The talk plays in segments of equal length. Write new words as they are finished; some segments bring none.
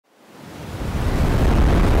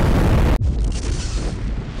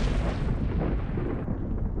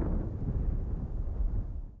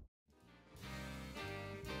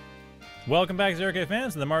Welcome back, izirayd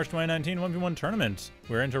fans, to the March 2019 1v1 tournament.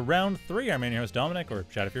 We're into round 3. Our main host Dominic, or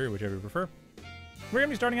Shadow Fury, whichever you prefer. We're going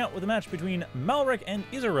to be starting out with a match between malric and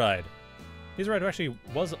izirayd. Izirayd, who actually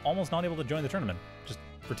was almost not able to join the tournament, just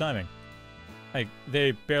for timing.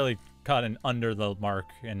 They barely caught an under the mark,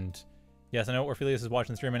 and yes, I know Orphelius is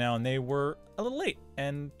watching the stream right now, and they were a little late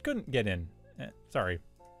and couldn't get in. Sorry.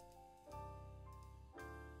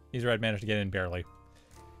 Izirayd managed to get in barely.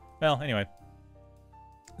 Well, anyway.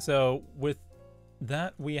 So, with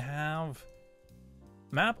that, we have...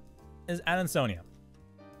 Map is Adansonia.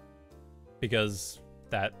 Because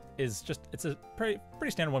that is just... It's a pretty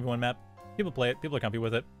standard 1v1 map. People play it. People are comfy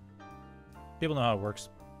with it. People know how it works.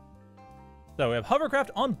 So, we have Hovercraft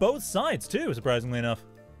on both sides, too, surprisingly enough.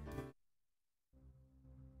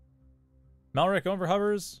 malric going for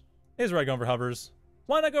hovers. izirayd going for hovers.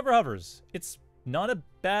 Why not go for hovers? It's not a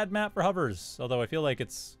bad map for hovers, although I feel like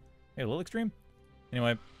it's maybe a little extreme.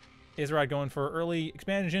 Anyway, izirayd going for early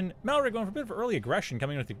expansion. malric going for a bit of early aggression,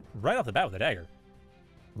 coming with right off the bat with a dagger.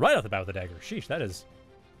 Right off the bat with a dagger. Sheesh, that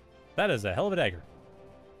is a hell of a dagger.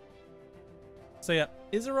 So yeah,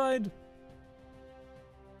 izirayd,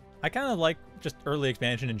 I kind of like just early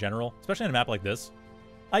expansion in general, especially on a map like this.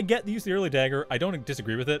 I get the use of the early dagger. I don't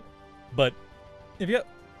disagree with it, but if you have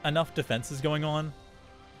enough defenses going on,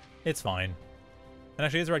 it's fine. And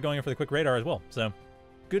actually, izirayd going in for the quick radar as well, so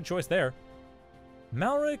good choice there.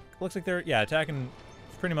 malric looks like they're, yeah, attacking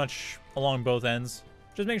pretty much along both ends.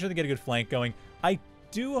 Just making sure they get a good flank going. I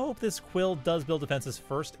do hope this quill does build defenses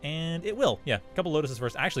first, and it will. Yeah, a couple lotuses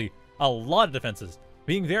first. Actually, a lot of defenses.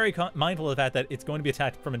 Being very mindful of the fact that it's going to be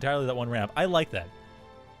attacked from entirely that one ramp. I like that.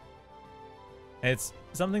 And it's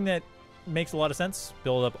something that makes a lot of sense.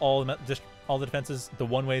 Build up all the defenses the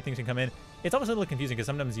one way things can come in. It's almost a little confusing because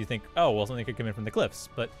sometimes you think, oh, well, something could come in from the cliffs,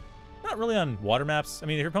 but not really on water maps. I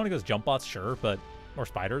mean, if your opponent goes Jumpbots, sure, but or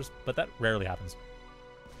spiders, but that rarely happens.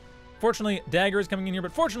 Fortunately, dagger is coming in here,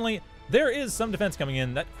 but fortunately, there is some defense coming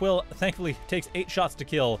in. That quill, thankfully, takes 8 shots to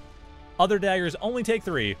kill. Other daggers only take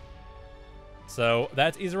 3. So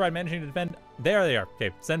that's izirayd managing to defend. There they are.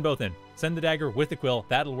 Okay, send both in. Send the dagger with the quill.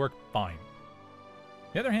 That'll work fine.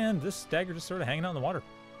 On the other hand, this dagger just sort of hanging out in the water.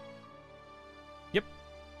 Yep.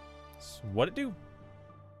 That's what it do.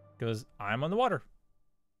 Because I'm on the water.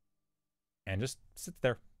 And just sits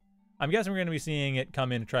there. I'm guessing we're going to be seeing it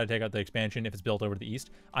come in to try to take out the expansion if it's built over to the east.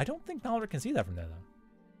 I don't think malric can see that from there, though.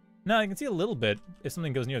 No, I can see a little bit if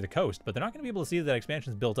something goes near the coast, but they're not going to be able to see that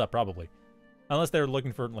expansion's built up, probably. Unless they're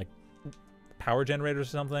looking for, like, power generators or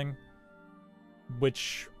something,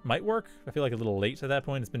 which might work. I feel like a little late at that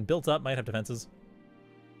point. It's been built up, might have defenses.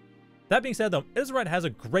 That being said, though, izirayd has a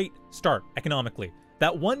great start economically.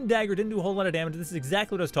 That one dagger didn't do a whole lot of damage. This is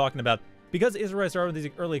exactly what I was talking about. Because izirayd started with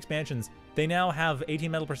these early expansions, they now have 18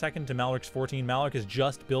 metal per second to malric's 14. malric is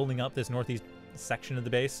just building up this northeast section of the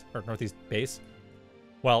base, or northeast base.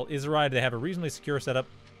 While izirayd, they have a reasonably secure setup,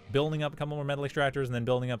 building up a couple more metal extractors, and then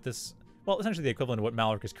building up this, well, essentially the equivalent of what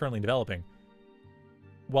malric is currently developing.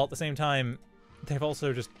 While at the same time, they've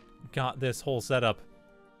also just got this whole setup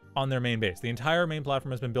on their main base. The entire main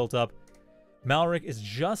platform has been built up. malric is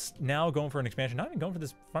just now going for an expansion, not even going for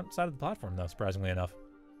this front side of the platform, though, surprisingly enough.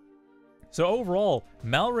 So overall,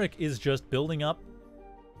 malric is just building up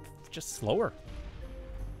just slower.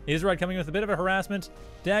 izirayd coming with a bit of a harassment.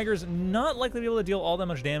 Dagger's not likely to be able to deal all that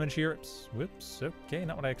much damage here. Whoops, okay,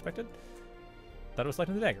 not what I expected. Thought it was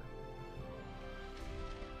selecting the dagger.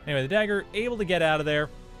 Anyway, the dagger able to get out of there.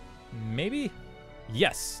 Maybe?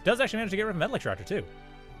 Yes. Does actually manage to get rid of a metal extractor, too.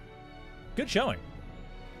 Good showing.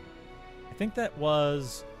 I think that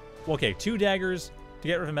was... Okay, 2 daggers to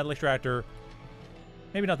get rid of a metal extractor.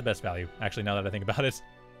 Maybe not the best value, actually, now that I think about it.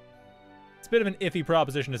 It's a bit of an iffy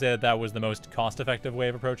proposition to say that that was the most cost-effective way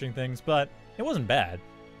of approaching things, but it wasn't bad.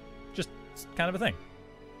 Just kind of a thing.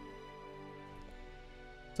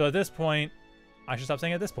 So at this point, I should stop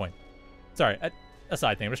saying at this point. Sorry, a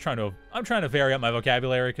side thing. I'm trying to vary up my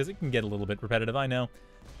vocabulary because it can get a little bit repetitive, I know.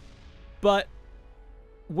 But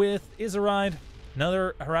with izirayd,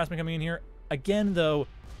 another harassment coming in here. Again, though,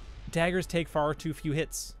 daggers take far too few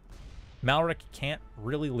hits. malric can't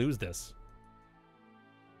really lose this.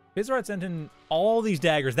 If izirayd sent in all these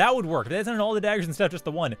daggers, that would work. If they sent in all the daggers instead of just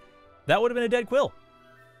the one, that would have been a dead quill.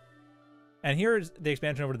 And here's the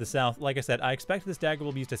expansion over to the south. Like I said, I expect this dagger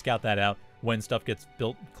will be used to scout that out when stuff gets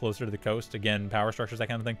built closer to the coast. Again, power structures, that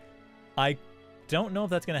kind of thing. I don't know if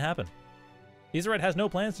that's going to happen. izirayd has no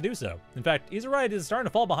plans to do so. In fact, izirayd is starting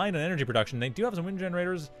to fall behind on energy production. They do have some wind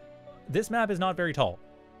generators. This map is not very tall.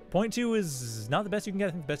 0.2 is not the best you can get.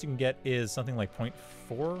 I think the best you can get is something like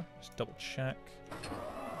 0.4. Just double check.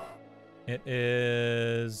 It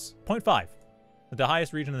is 0.5, the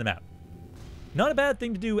highest region of the map. Not a bad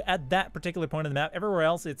thing to do at that particular point of the map. Everywhere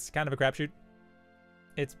else, it's kind of a crapshoot.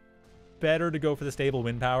 It's better to go for the stable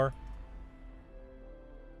wind power.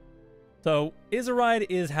 So, Izirayd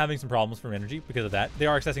is having some problems for energy because of that. They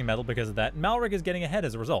are accessing metal because of that. Malric is getting ahead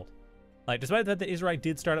as a result. Like, despite the fact that Izirayd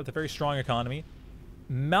did start out with a very strong economy,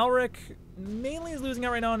 Malric mainly is losing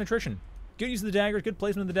out right now on attrition. Good use of the daggers, good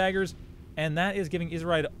placement of the daggers, and that is giving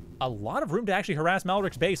Izirayd a lot of room to actually harass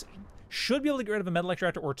Malric's base. Should be able to get rid of a metal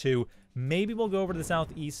extractor or two. Maybe we'll go over to the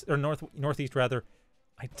southeast, or northeast rather.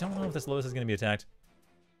 I don't know if this Lotus is going to be attacked.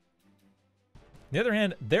 On the other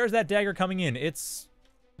hand, there's that dagger coming in. It's...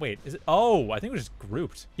 Wait, is it? Oh, I think it was just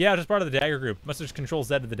grouped. Yeah, just part of the dagger group. Must have just Control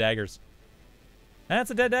Z to the daggers. That's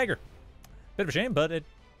a dead dagger. Bit of a shame, but it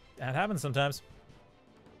happens sometimes.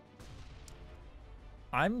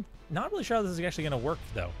 I'm not really sure how this is actually going to work,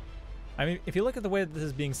 though. I mean, if you look at the way that this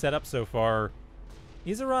is being set up so far,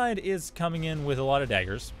 Izirayd is coming in with a lot of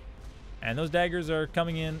daggers. And those daggers are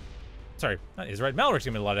coming in... Sorry, not Izirayd. Malric's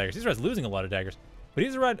coming in with a lot of daggers. Izirayd's losing a lot of daggers. But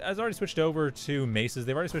Izirayd has already switched over to maces.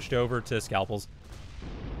 They've already switched over to scalpels.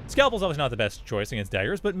 Scalpel's obviously not the best choice against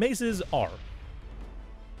daggers, but maces are.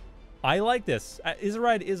 I like this.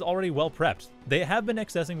 Izirayd is already well prepped. They have been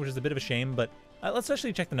accessing, which is a bit of a shame, but let's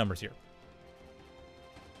actually check the numbers here.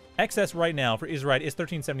 Excess right now for Izirayd is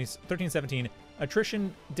 1317.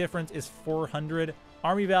 Attrition difference is 400.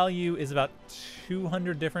 Army value is about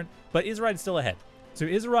 200 different, but Izirayd is still ahead. So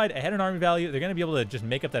Izirayd ahead in army value. They're going to be able to just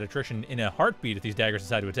make up that attrition in a heartbeat if these daggers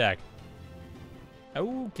decide to attack.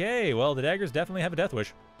 Okay, well, the daggers definitely have a death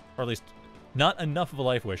wish. Or at least, not enough of a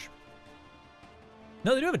life wish.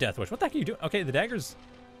 No, they do have a death wish. What the heck are you doing? Okay, the daggers...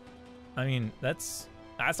 I mean, that's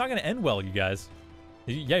not going to end well, you guys.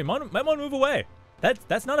 Yeah, you might want to move away.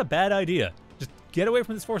 That's not a bad idea. Just get away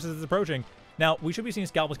from this force as it's approaching. Now, we should be seeing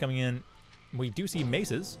scalpels coming in. We do see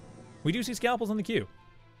maces. We do see scalpels on the queue.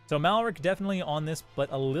 So Malric definitely on this,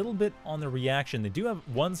 but a little bit on the reaction. They do have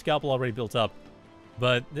one scalpel already built up.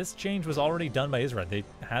 But this change was already done by Izirayd. They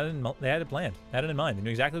had it planned, had it in mind. They knew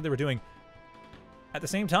exactly what they were doing. At the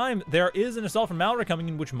same time, there is an assault from Malric coming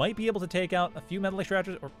in, which might be able to take out a few metal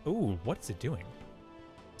extractors. Or ooh, what is it doing?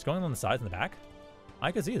 It's going on the sides and the back.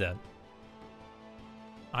 I could see that.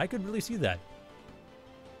 I could really see that.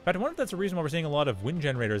 In fact, I wonder if that's the reason why we're seeing a lot of wind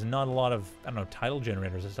generators and not a lot of, I don't know, tidal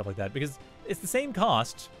generators and stuff like that. Because it's the same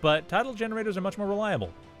cost, but tidal generators are much more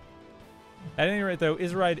reliable. At any rate, though,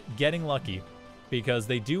 Izirayd getting lucky. Because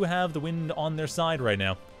they do have the wind on their side right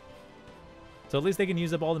now. So at least they can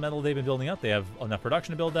use up all the metal they've been building up. They have enough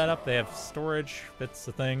production to build that up. They have storage. That's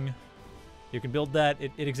the thing. You can build that.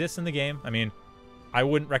 It exists in the game. I mean, I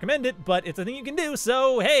wouldn't recommend it, but it's a thing you can do,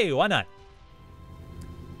 so hey, why not?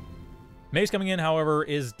 Mace coming in, however,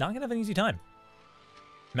 is not going to have an easy time.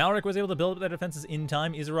 Malric was able to build up their defenses in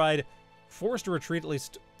time. Izirayd forced to retreat, at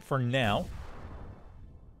least for now.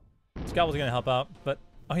 Scalpel's going to help out, but...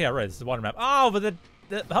 Oh, yeah, right. This is the water map. Oh, but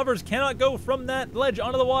the hovers cannot go from that ledge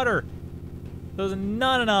onto the water. Those are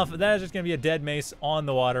not enough. That is just going to be a dead mace on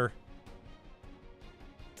the water.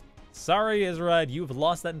 Sorry, Izirayd. You've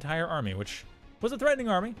lost that entire army, which was a threatening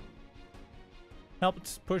army.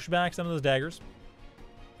 Helped push back some of those daggers.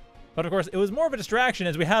 But, of course, it was more of a distraction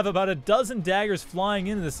as we have about a dozen daggers flying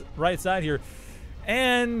into this right side here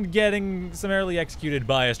and getting summarily executed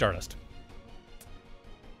by a Stardust.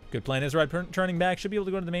 Good plan. Izirayd turning back. Should be able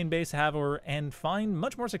to go to the main base, however, and find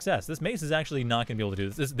much more success. This mace is actually not going to be able to do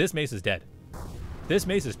this. This mace is dead. This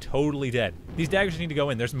mace is totally dead. These daggers need to go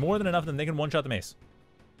in. There's more than enough of them. They can one-shot the mace.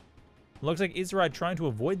 Looks like Izirayd trying to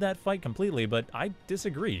avoid that fight completely, but I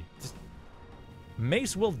disagree.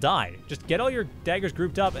 Mace will die. Just get all your daggers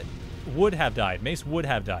grouped up. It would have died. Mace would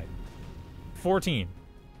have died. 14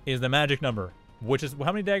 is the magic number, which is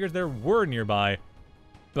how many daggers there were nearby.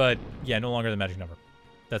 But, yeah, no longer the magic number.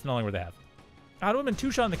 That's no longer what they have. I would have been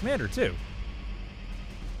two-shotting the commander, too.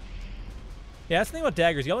 Yeah, that's the thing about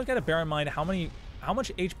daggers. You always got to bear in mind how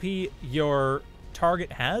much HP your target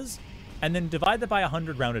has, and then divide that by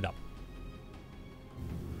 100 rounded up.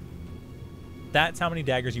 That's how many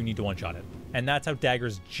daggers you need to one-shot it. And that's how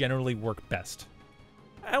daggers generally work best.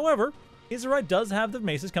 However, Izirayd does have the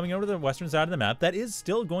maces coming over to the western side of the map. That is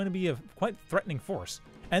still going to be a quite threatening force.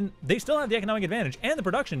 And they still have the economic advantage and the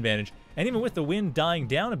production advantage. And even with the wind dying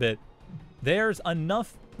down a bit, there's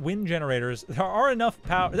enough wind generators. There's enough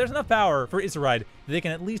power for Izirayd that they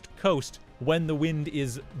can at least coast when the wind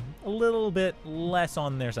is a little bit less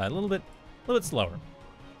on their side, a little bit slower.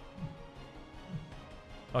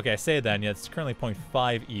 Okay, I say that, and yet it's currently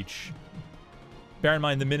 0.5 each. Bear in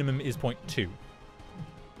mind the minimum is 0.2.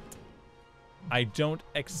 I don't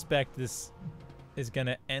expect this is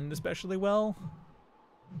gonna end especially well.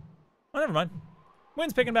 Oh, never mind.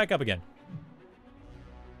 Wind's picking back up again.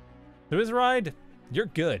 So izirayd, you're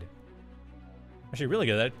good. Actually, really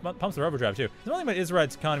good. That pumps the overdrive, too. The only thing about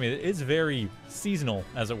izirayd's economy, it is very seasonal,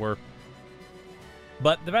 as it were.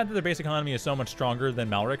 But the fact that their base economy is so much stronger than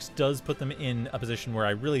malric's does put them in a position where I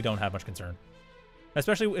really don't have much concern.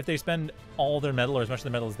 Especially if they spend all their metal, or as much of the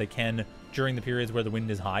metal as they can, during the periods where the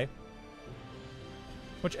wind is high.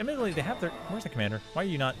 Which, admittedly, they have their... Where's the commander? Why are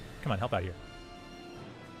you not... Come on, help out here.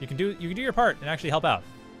 You can do your part and actually help out.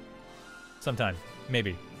 Sometime.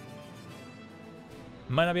 Maybe.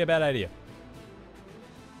 Might not be a bad idea.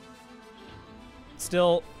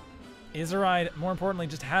 Still, izirayd, more importantly,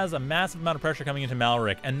 just has a massive amount of pressure coming into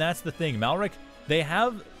malric, and that's the thing. Malric, they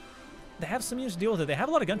have some units to deal with it. They have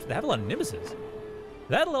a lot of guns. They have a lot of nemesis.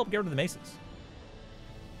 That'll help get rid of the maces.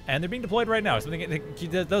 And they're being deployed right now. So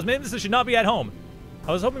those nemesis should not be at home.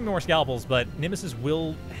 I was hoping more scalpels, but nemesis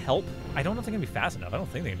will help. I don't know if they're going to be fast enough. I don't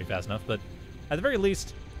think they're going to be fast enough, but at the very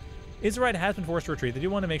least, izirayd has been forced to retreat. They do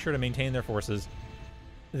want to make sure to maintain their forces.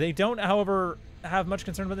 They don't, however, have much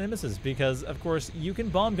concern about the nemesis because, of course, you can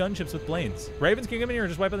bomb gunships with planes. Ravens can come in here and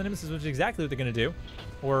just wipe out the nemesis, which is exactly what they're going to do.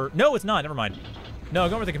 Or, no, it's not. Never mind. No,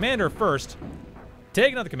 going with the commander first.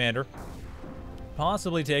 Taking out the commander.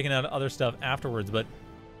 Possibly taking out other stuff afterwards, but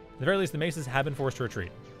at the very least, the maces have been forced to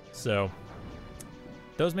retreat. So,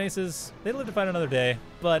 those maces, they live to fight another day,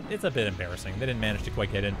 but it's a bit embarrassing. They didn't manage to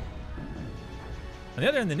quite get in. On the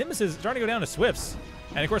other end, the nemesis is starting to go down to swifts.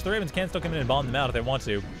 And of course, the Ravens can still come in and bomb them out if they want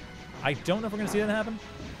to. I don't know if we're going to see that happen.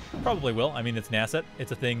 Probably will. I mean, it's an asset.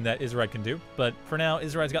 It's a thing that izirayd can do. But for now,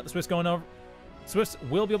 izirayd's got the Swifts going over. Swifts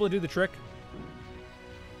will be able to do the trick.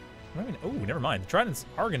 I mean, oh, never mind. The Tridents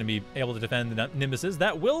are going to be able to defend the Nimbuses.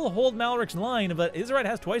 That will hold malric's line, but izirayd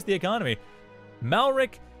has twice the economy.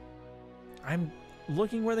 Malric, I'm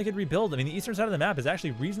looking where they could rebuild. I mean, the eastern side of the map is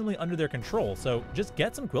actually reasonably under their control, so just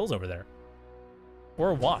get some quills over there. Or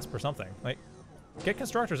a wasp or something. Like, get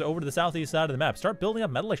constructors over to the southeast side of the map. Start building up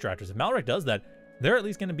metal extractors. If malric does that, they're at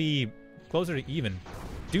least going to be closer to even.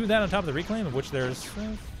 Do that on top of the reclaim, of which there's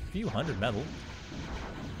a few hundred metal.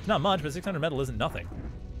 It's not much, but 600 metal isn't nothing.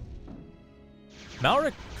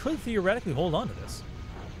 Malric could theoretically hold on to this.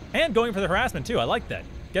 And going for the harassment, too. I like that.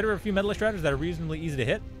 Get rid of a few metal extractors that are reasonably easy to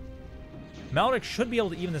hit. Malric should be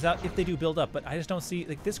able to even this out if they do build up, but I just don't see...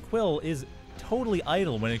 Like, this quill is totally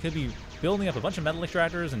idle when it could be building up a bunch of metal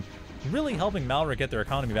extractors and really helping malric get their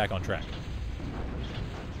economy back on track.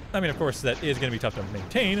 I mean, of course, that is going to be tough to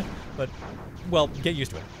maintain, but, well, get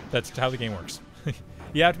used to it. That's how the game works.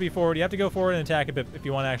 You have to be forward. You have to go forward and attack it if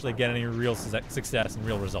you want to actually get any real success and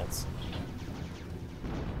real results.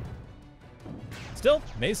 Still,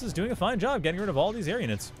 Mace is doing a fine job getting rid of all these air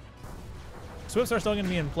units. Swifts are still going to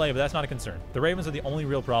be in play, but that's not a concern. The Ravens are the only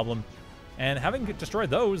real problem, and having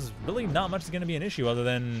destroyed those, really not much is going to be an issue other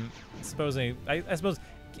than, I suppose,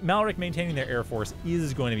 malric maintaining their air force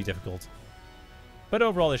is going to be difficult. But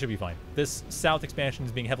overall, they should be fine. This south expansion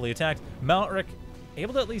is being heavily attacked. Malric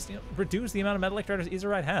able to at least reduce the amount of metal extractors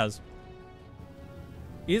izirayd has.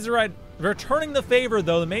 Izirayd returning the favor,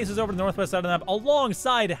 though. The Mace is over to the northwest side of the map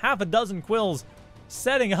alongside half a dozen quills,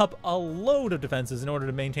 setting up a load of defenses in order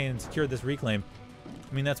to maintain and secure this reclaim.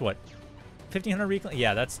 I mean, that's what? 1,500 reclaim?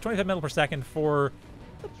 Yeah, that's 25 metal per second for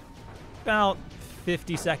about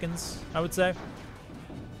 50 seconds, I would say.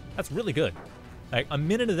 That's really good. Like, a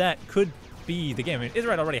minute of that could be the game. I mean,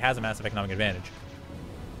 izirayd already has a massive economic advantage.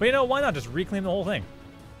 But you know, why not just reclaim the whole thing?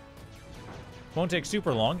 Won't take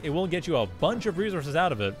super long. It will get you a bunch of resources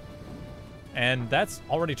out of it. And that's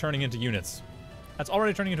already turning into units. That's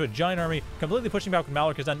already turning into a giant army, completely pushing back what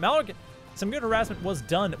malric has done. Malric, some good harassment was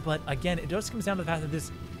done, but again, it just comes down to the fact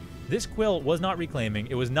that this quill was not reclaiming.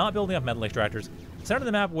 It was not building up metal extractors. The center of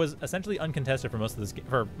the map was essentially uncontested for most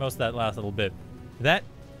of that last little bit. That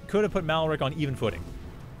could have put malric on even footing.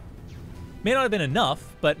 May not have been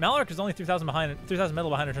enough, but malric is only 3,000 metal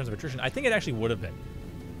behind in terms of attrition. I think it actually would have been.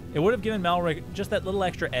 It would have given malric just that little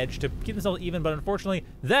extra edge to keep themselves even, but unfortunately,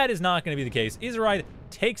 that is not going to be the case. izirayd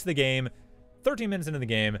takes the game, 13 minutes into the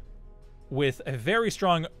game, with a very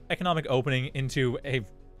strong economic opening into a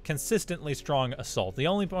consistently strong assault. The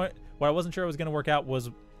only point where I wasn't sure it was going to work out was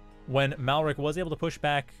when malric was able to push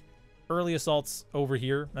back early assaults over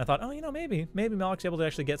here. And I thought, oh, you know, maybe malric's able to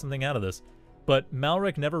actually get something out of this. But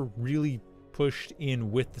malric never really pushed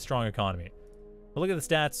in with the strong economy. But look at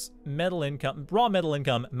the stats. Metal income, raw metal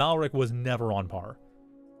income, malric was never on par.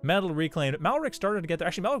 Metal reclaim, malric started to get there.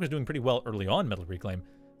 Actually, malric was doing pretty well early on, metal reclaim,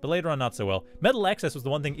 but later on not so well. Metal excess was the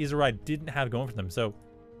one thing izirayd didn't have going for them. So,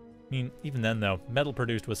 I mean, even then though, metal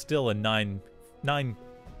produced was still a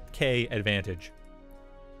 9K advantage.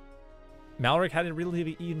 Malric had a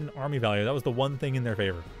really even army value. That was the one thing in their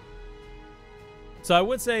favor. So I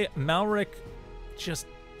would say malric just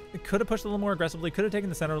could have pushed a little more aggressively, could have taken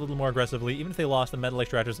the center a little more aggressively, even if they lost the metal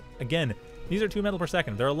extractors. Again, these are 2 metal per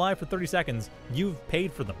second. They're alive for 30 seconds. You've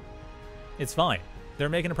paid for them. It's fine. They're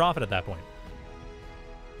making a profit at that point.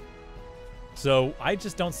 So I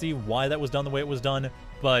just don't see why that was done the way it was done,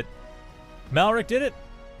 but Malric did it,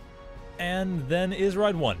 and then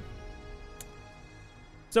izirayd won.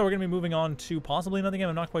 So we're going to be moving on to possibly another game.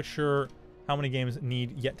 I'm not quite sure how many games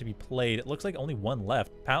need yet to be played. It looks like only one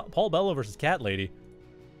left. Paul Bello versus Cat Lady,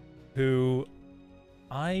 who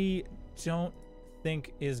I don't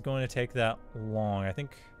think is going to take that long. I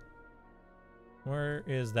think... Where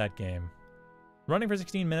is that game? Running for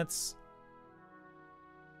 16 minutes.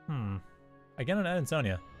 Again on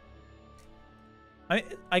Adansonia.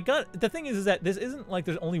 The thing is that this isn't like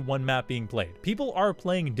there's only one map being played. People are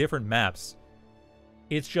playing different maps.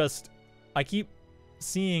 It's just, I keep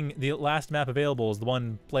seeing the last map available is the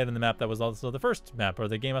one played on the map that was also the first map, or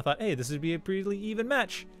the game I thought, hey, this would be a pretty even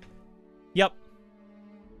match. Yep.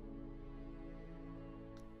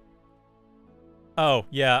 Oh,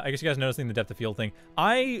 yeah, I guess you guys are noticing the depth of field thing.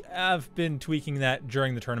 I have been tweaking that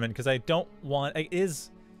during the tournament because I don't want... I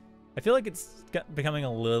feel like it's becoming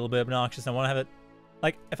a little bit obnoxious. I want to have it...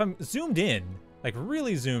 Like, if I'm zoomed in, like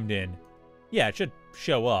really zoomed in, yeah, it should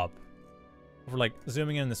show up. If we're like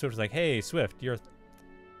zooming in and the Swift is like, hey, Swift, you're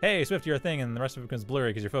a thing, and the rest of it becomes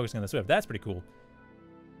blurry because you're focusing on the Swift. That's pretty cool.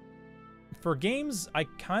 For games, I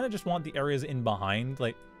kind of just want the areas in behind.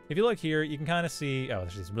 Like, if you look here, you can kind of see... Oh,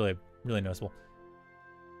 this is really, really noticeable.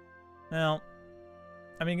 Now,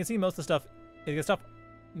 I mean, you can see most of the stuff,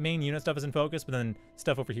 main unit stuff is in focus, but then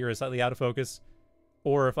stuff over here is slightly out of focus.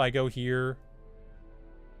 Or if I go here,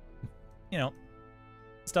 you know,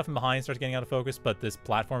 stuff in behind starts getting out of focus, but this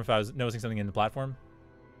platform, if I was noticing something in the platform,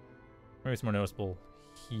 maybe it's more noticeable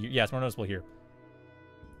here. Yeah, it's more noticeable here.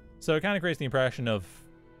 So it kind of creates the impression of,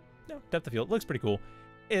 you know, depth of field. It looks pretty cool.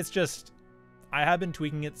 It's just, I have been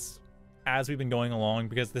tweaking it as we've been going along,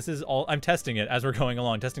 because this is all, I'm testing it as we're going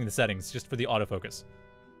along, testing the settings just for the autofocus.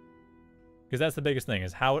 Because that's the biggest thing,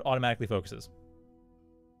 is how it automatically focuses.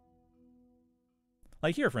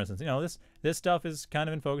 Like here, for instance, you know, this stuff is kind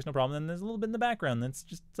of in focus, no problem. Then there's a little bit in the background that's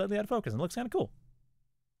just slightly out of focus, and it looks kind of cool.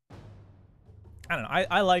 I don't know.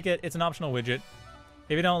 I like it. It's an optional widget.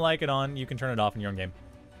 If you don't like it on, you can turn it off in your own game.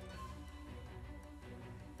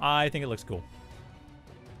 I think it looks cool.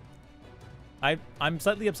 I'm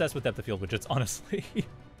slightly obsessed with depth of field widgets, honestly.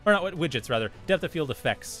 Or not widgets, rather. Depth of field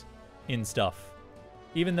effects in stuff.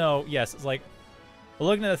 Even though, yes, it's like,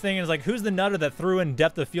 looking at the thing and it's like, who's the nutter that threw in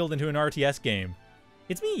depth of field into an RTS game?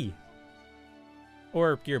 It's me.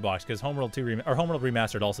 Or Gearbox, because Homeworld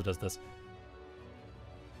Remastered also does this.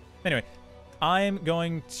 Anyway, I'm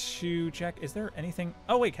going to check. Is there anything?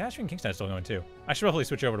 Oh wait, Katastrophe and Kingstad is still going too. I should probably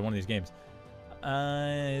switch over to one of these games.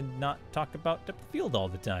 Not talk about depth of field all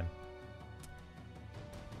the time.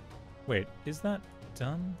 Wait, is that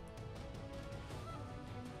done?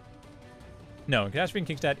 No, Katastrophe and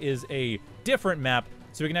Kingstad is a different map,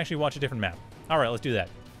 so we can actually watch a different map. All right, let's do that.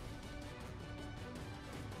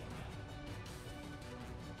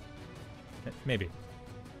 Maybe.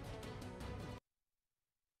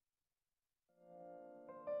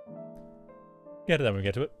 Get to that when we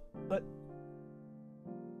get to it. But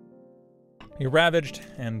you're Ravaged,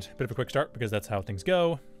 and a bit of a quick start because that's how things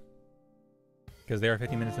go. Because they are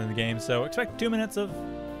 15 minutes into the game, so expect 2 minutes of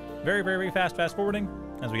very, very, very fast forwarding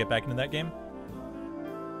as we get back into that game.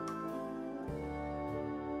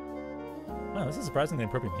 Wow, this is surprisingly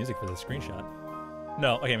appropriate music for this screenshot.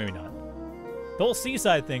 No, okay, maybe not. The whole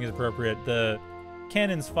seaside thing is appropriate. The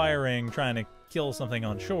cannons firing, trying to kill something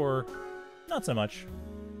on shore, not so much,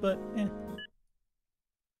 but eh.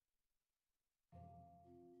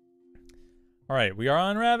 Alright, we are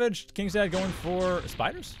on Ravaged. Kingstad going for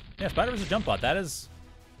spiders? Yeah, spider versus Jumpbot. That is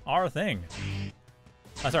our thing.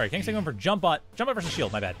 Sorry, Kingstad going for Jumpbot. Jumpbot versus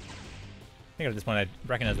Shield, my bad. I think at this point I'd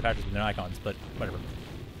recognize the patches with their icons, but whatever.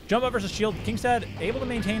 Jumpbot versus Shield. Kingstad able to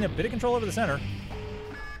maintain a bit of control over the center,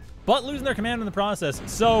 but losing their command in the process.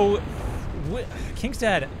 So,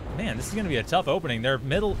 Kingstad, man, this is going to be a tough opening. Their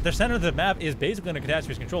center of the map is basically under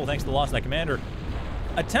Katastrophe's control thanks to the loss of that commander.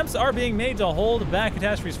 Attempts are being made to hold back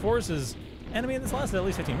Katastrophe's forces. And I mean, this lasted at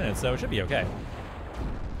least 15 minutes, so it should be okay.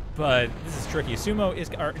 But this is tricky.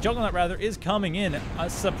 Or Juggernaut, rather, is coming in. A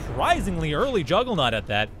surprisingly early Juggernaut at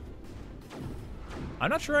that. I'm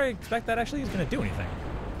not sure I expect that actually is going to do anything.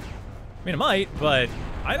 I mean, it might, but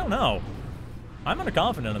I don't know. I'm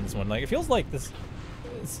underconfident on this one. Like, it feels like this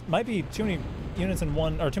might be too many units in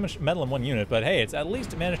one, or too much metal in one unit, but hey, it's at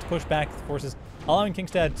least managed to push back the forces, allowing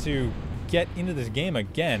Kingstad to get into this game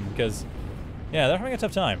again, because, yeah, they're having a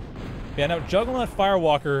tough time. Yeah, now Juggernaut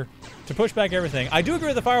Firewalker to push back everything. I do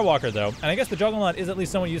agree with the Firewalker, though, and I guess the Juggernaut is at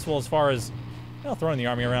least somewhat useful as far as, you know, throwing the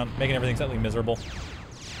army around, making everything slightly miserable.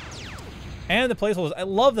 And the placeholders. I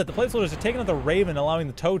love that the placeholders are taking out the Raven, allowing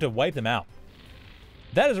the Toad to wipe them out.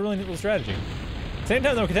 That is a really neat little strategy. Same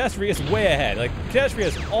time, though, Catastrophe is way ahead. Like, Catastrophe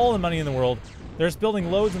has all the money in the world. They're just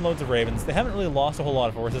building loads and loads of Ravens. They haven't really lost a whole lot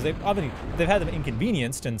of forces. They've had them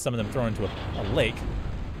inconvenienced and some of them thrown into a lake.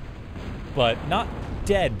 But not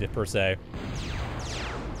dead, per se.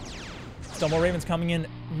 Still more Ravens coming in,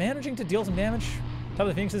 managing to deal some damage. Top of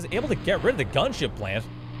the Phoenix is able to get rid of the gunship plant.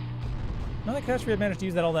 Not that Catastrophe had managed to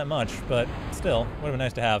use that all that much, but still, would have been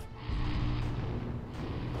nice to have.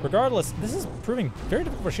 Regardless, this is proving very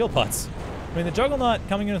difficult for shield pots. I mean, the Juggernaut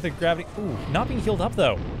coming in with the gravity... Ooh, not being healed up,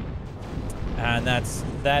 though. And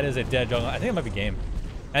that is a dead Juggernaut. I think it might be game.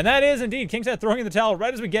 And that is, indeed, Kingstad throwing in the towel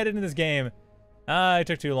right as we get into this game. I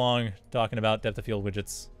took too long talking about depth of field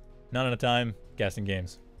widgets. Not enough time guessing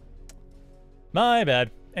games. My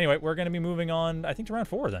bad. Anyway, we're going to be moving on, I think, to round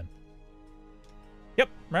 4, then. Yep,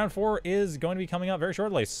 round 4 is going to be coming out very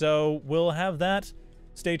shortly, so we'll have that.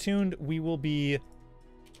 Stay tuned. We will be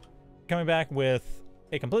coming back with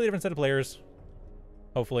a completely different set of players.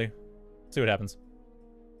 Hopefully. See what happens.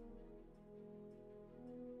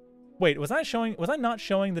 Wait, was I not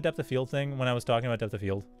showing the depth of field thing when I was talking about depth of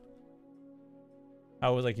field? I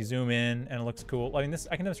was like, you zoom in and it looks cool. I mean,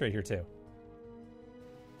 I can demonstrate here too.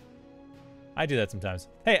 I do that sometimes.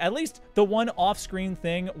 Hey, at least the one off-screen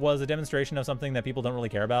thing was a demonstration of something that people don't really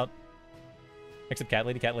care about. Except Cat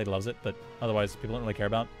Lady. Cat Lady loves it, but otherwise people don't really care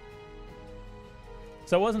about.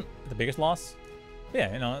 So it wasn't the biggest loss. But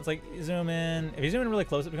yeah, you know, it's like you zoom in. If you zoom in really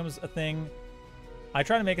close, it becomes a thing. I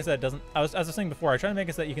try to make it so that it doesn't... as I was saying before, I try to make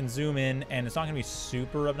it so that you can zoom in and it's not going to be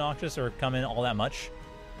super obnoxious or come in all that much.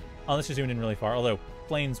 Unless you zoom in really far. Although,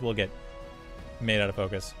 planes will get made out of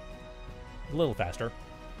focus a little faster.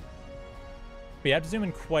 But you have to zoom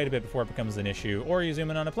in quite a bit before it becomes an issue. Or you zoom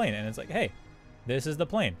in on a plane and it's like, hey, this is the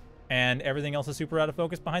plane. And everything else is super out of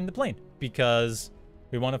focus behind the plane. Because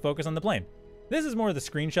we want to focus on the plane. This is more of the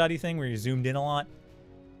screenshot-y thing where you zoomed in a lot.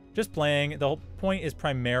 Just playing. The whole point is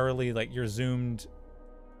primarily like you're zoomed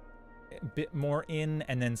a bit more in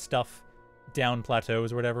and then stuff down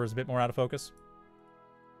plateaus or whatever is a bit more out of focus.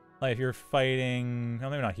 Like if you're fighting... Oh,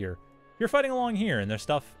 maybe not here. You're fighting along here and there's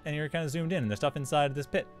stuff and you're kind of zoomed in and there's stuff inside this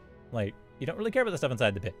pit. Like, you don't really care about the stuff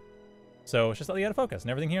inside the pit. So it's just slightly out of focus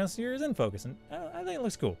and everything here is in focus and I think it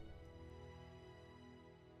looks cool.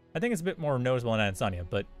 I think it's a bit more noticeable in Adansonia,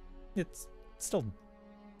 but it's still...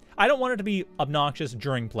 I don't want it to be obnoxious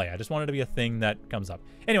during play. I just want it to be a thing that comes up.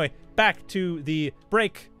 Anyway, back to the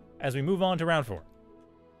break as we move on to round 4.